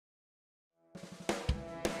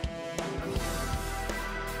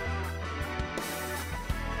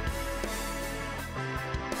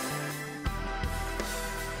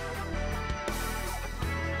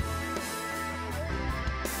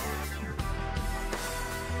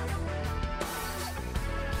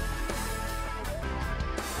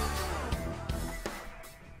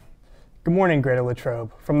Good morning, Greater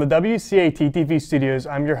Latrobe. From the WCAT-TV studios,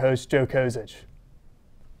 I'm your host, Joe Kozich.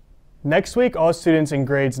 Next week, all students in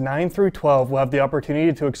grades 9 through 12 will have the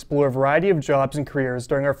opportunity to explore a variety of jobs and careers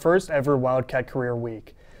during our first ever Wildcat Career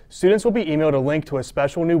Week. Students will be emailed a link to a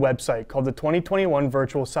special new website called the 2021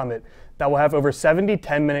 Virtual Summit that will have over 70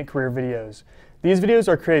 10-minute career videos. These videos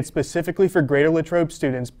are created specifically for Greater Latrobe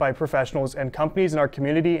students by professionals and companies in our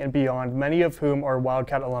community and beyond, many of whom are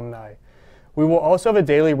Wildcat alumni. We will also have a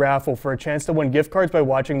daily raffle for a chance to win gift cards by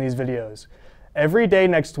watching these videos. Every day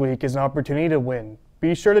next week is an opportunity to win.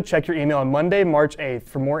 Be sure to check your email on Monday, March 8th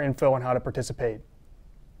for more info on how to participate.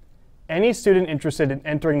 Any student interested in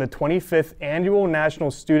entering the 25th Annual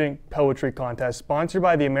National Student Poetry Contest sponsored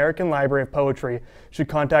by the American Library of Poetry should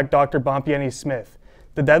contact Dr. Bompiani Smith.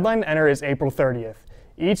 The deadline to enter is April 30th.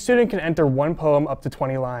 Each student can enter one poem up to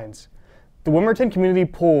 20 lines. The Wilmerton Community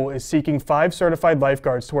Pool is seeking 5 certified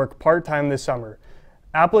lifeguards to work part-time this summer.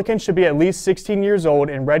 Applicants should be at least 16 years old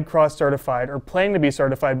and Red Cross certified or planning to be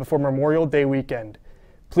certified before Memorial Day weekend.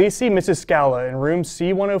 Please see Mrs. Scala in room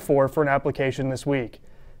C104 for an application this week.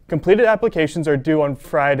 Completed applications are due on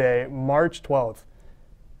Friday, March 12th.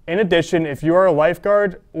 In addition, if you are a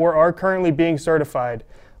lifeguard or are currently being certified,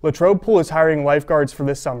 Latrobe Pool is hiring lifeguards for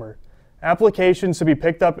this summer. Applications should be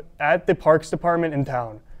picked up at the Parks Department in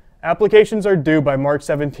town. Applications are due by March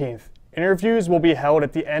 17th. Interviews will be held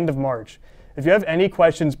at the end of March. If you have any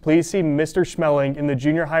questions, please see Mr. Schmeling in the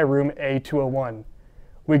junior high room A201.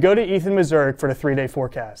 We go to Ethan Mazurek for the 3-day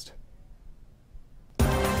forecast.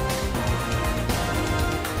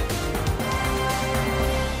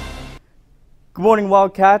 Good morning,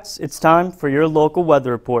 Wildcats. It's time for your local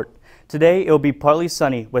weather report. Today, it will be partly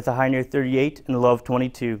sunny with a high near 38 and a low of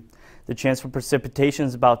 22. The chance for precipitation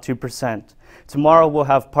is about 2%. Tomorrow, we'll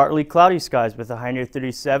have partly cloudy skies with a high near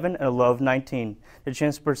 37 and a low of 19. The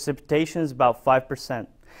chance for precipitation is about 5%.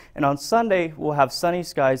 And on Sunday, we'll have sunny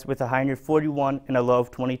skies with a high near 41 and a low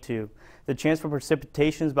of 22. The chance for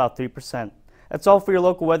precipitation is about 3%. That's all for your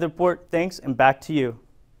local weather report. Thanks, and back to you.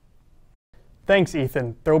 Thanks,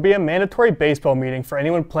 Ethan. There will be a mandatory baseball meeting for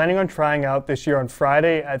anyone planning on trying out this year on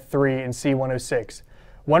Friday at 3 in C106.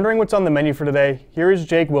 Wondering what's on the menu for today? Here is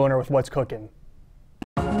Jake Wilner with What's Cooking.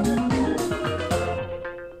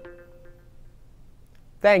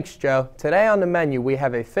 Thanks, Joe. Today on the menu, we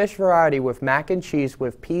have a fish variety with mac and cheese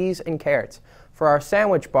with peas and carrots. For our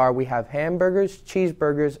sandwich bar, we have hamburgers,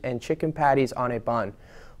 cheeseburgers, and chicken patties on a bun.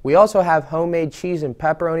 We also have homemade cheese and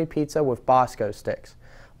pepperoni pizza with Bosco sticks.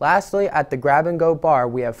 Lastly, at the Grab and Go bar,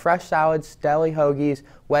 we have fresh salads, deli hoagies,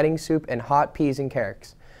 wedding soup, and hot peas and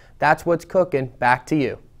carrots. That's what's cooking. Back to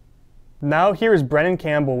you. Now here is Brennan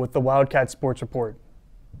Campbell with the Wildcat Sports Report.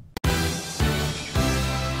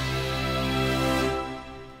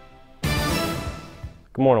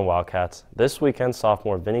 Good morning, Wildcats. This weekend,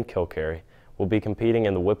 sophomore Vinny Kilcarry will be competing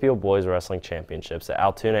in the Whitfield Boys Wrestling Championships at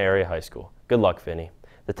Altoona Area High School. Good luck, Vinny.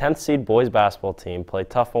 The 10th seed boys basketball team played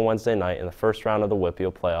tough on Wednesday night in the first round of the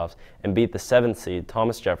Whitfield playoffs and beat the 7th seed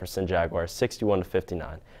Thomas Jefferson Jaguars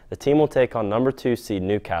 61-59. The team will take on number 2 seed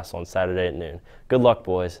Newcastle on Saturday at noon. Good luck,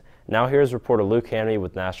 boys. Now here's reporter Luke Haney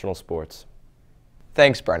with National Sports.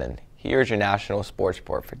 Thanks, Brennan. Here's your National Sports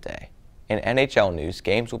Report for today. In NHL news,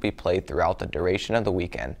 games will be played throughout the duration of the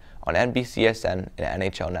weekend on NBCSN and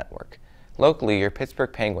NHL Network. Locally, your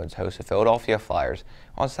Pittsburgh Penguins host the Philadelphia Flyers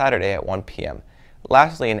on Saturday at 1 p.m.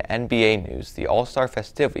 Lastly, in NBA news, the All-Star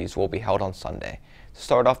festivities will be held on Sunday. To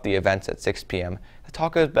start off the events at 6 p.m., the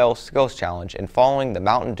Taco Bell Skills Challenge and following the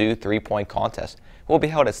Mountain Dew 3-point contest will be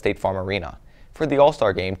held at State Farm Arena. For the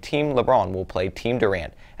All-Star game, Team LeBron will play Team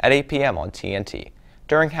Durant at 8 p.m. on TNT.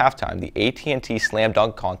 During halftime, the AT&T Slam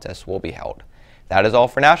Dunk Contest will be held. That is all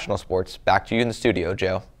for national sports. Back to you in the studio,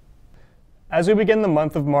 Joe. As we begin the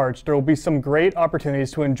month of March, there will be some great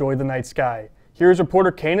opportunities to enjoy the night sky. Here's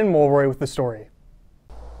reporter Kanan Mulroy with the story.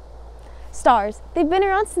 Stars, they've been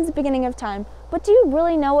around since the beginning of time, but do you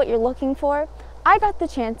really know what you're looking for? I got the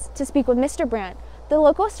chance to speak with Mr. Brandt, the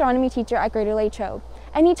local astronomy teacher at Greater Latrobe,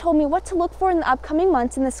 and he told me what to look for in the upcoming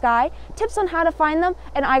months in the sky, tips on how to find them,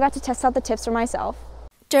 and I got to test out the tips for myself.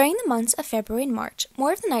 During the months of February and March,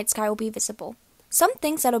 more of the night sky will be visible. Some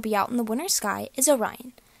things that will be out in the winter sky is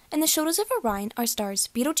Orion. In the shoulders of Orion are stars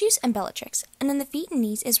Betelgeuse and Bellatrix, and in the feet and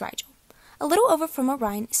knees is Rigel. A little over from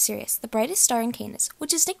Orion is Sirius, the brightest star in Canis,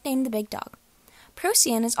 which is nicknamed the Big Dog.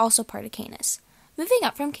 Procyon is also part of Canis. Moving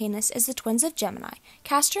up from Canis is the twins of Gemini,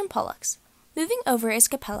 Castor and Pollux. Moving over is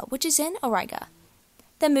Capella, which is in Auriga.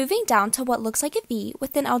 Then moving down to what looks like a V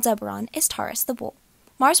within Aldebaran is Taurus, the bull.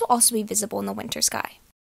 Mars will also be visible in the winter sky.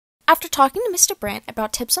 After talking to Mr. Brandt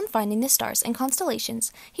about tips on finding the stars and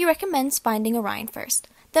constellations, he recommends finding Orion first.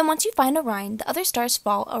 Then once you find Orion, the other stars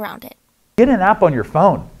fall around it. Get an app on your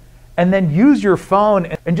phone and then use your phone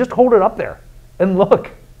and just hold it up there and look.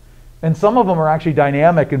 And some of them are actually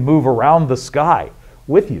dynamic and move around the sky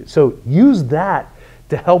with you. So use that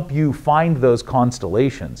to help you find those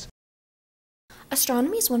constellations.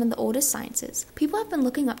 Astronomy is one of the oldest sciences. People have been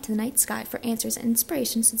looking up to the night sky for answers and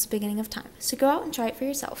inspiration since the beginning of time. So go out and try it for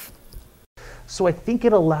yourself. So I think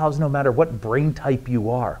it allows, no matter what brain type you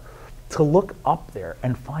are, to look up there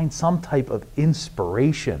and find some type of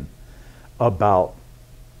inspiration about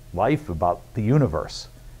life, about the universe.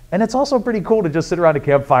 And it's also pretty cool to just sit around a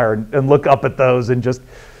campfire and look up at those and just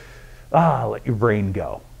let your brain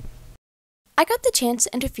go. I got the chance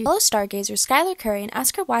to interview fellow stargazer Skylar Curry and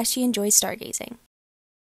ask her why she enjoys stargazing.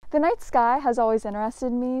 The night sky has always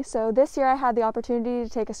interested me, so this year I had the opportunity to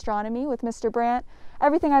take astronomy with Mr. Brandt.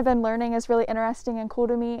 Everything I've been learning is really interesting and cool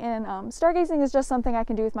to me, and stargazing is just something I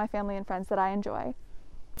can do with my family and friends that I enjoy.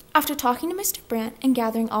 After talking to Mr. Brandt and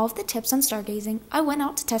gathering all of the tips on stargazing, I went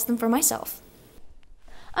out to test them for myself.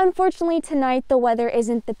 Unfortunately, tonight the weather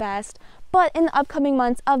isn't the best, but in the upcoming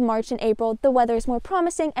months of March and April, the weather is more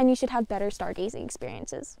promising and you should have better stargazing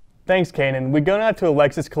experiences. Thanks, Kanan. We go now to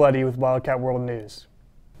Alexis Coletti with Wildcat World News.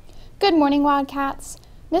 Good morning, Wildcats.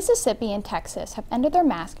 Mississippi and Texas have ended their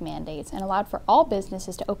mask mandates and allowed for all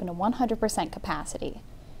businesses to open to 100% capacity.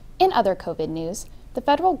 In other COVID news, the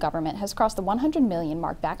federal government has crossed the 100 million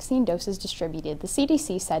mark vaccine doses distributed, the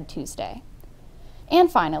CDC said Tuesday. And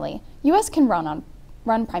finally, U.S. can run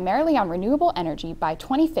primarily on renewable energy by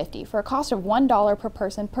 2050 for a cost of $1 per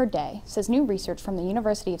person per day, says new research from the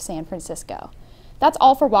University of San Francisco. That's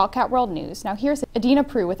all for Wildcat World News. Now here's Adina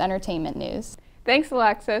Prue with entertainment news. Thanks,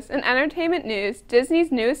 Alexis. In entertainment news,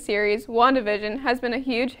 Disney's newest series, WandaVision, has been a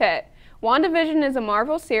huge hit. WandaVision is a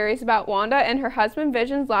Marvel series about Wanda and her husband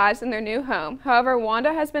Vision's lives in their new home. However,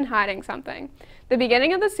 Wanda has been hiding something. The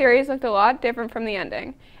beginning of the series looked a lot different from the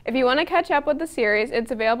ending. If you want to catch up with the series,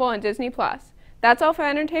 it's available on Disney+. That's all for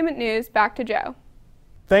entertainment news. Back to Joe.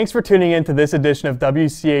 Thanks for tuning in to this edition of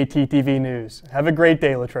WCAT TV News. Have a great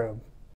day, Latrobe.